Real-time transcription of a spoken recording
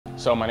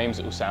So my name is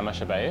Usama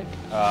Shabayek.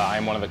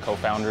 I'm one of the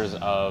co-founders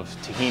of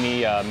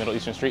Tahini Middle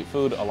Eastern Street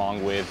Food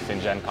along with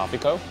Finjan Coffee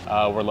Co.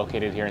 We're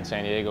located here in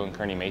San Diego in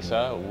Kearny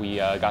Mesa. We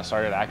got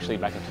started actually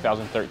back in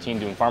 2013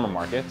 doing farmer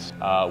markets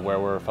where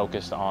we're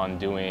focused on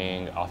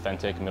doing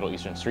authentic Middle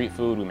Eastern street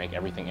food. We make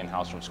everything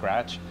in-house from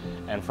scratch.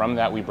 And from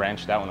that we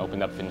branched out and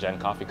opened up Finjan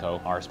Coffee Co.,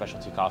 our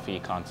specialty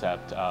coffee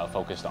concept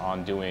focused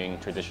on doing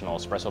traditional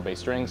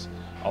espresso-based drinks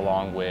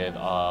along with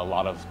a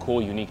lot of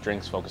cool, unique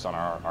drinks focused on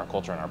our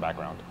culture and our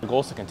background. The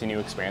goal is to continue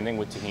expanding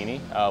with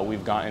Tahini.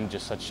 We've gotten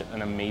just such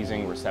an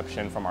amazing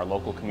reception from our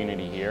local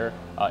community here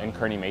in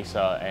Kearny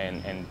Mesa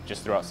and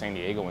just throughout San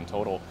Diego in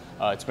total.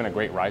 It's been a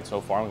great ride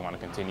so far. We want to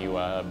continue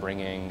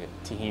bringing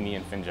Tahini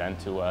and Finjan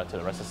to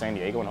the rest of San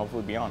Diego and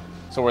hopefully beyond.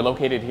 So we're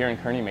located here in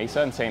Kearny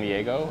Mesa in San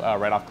Diego,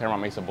 right off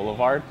Clairemont Mesa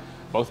Boulevard.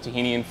 Both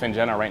Tahini and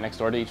Finjan are right next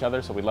door to each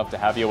other, so we'd love to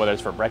have you, whether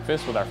it's for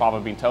breakfast with our fava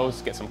bean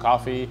toast, get some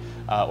coffee,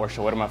 or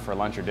shawarma for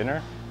lunch or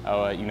dinner.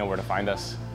 You know where to find us.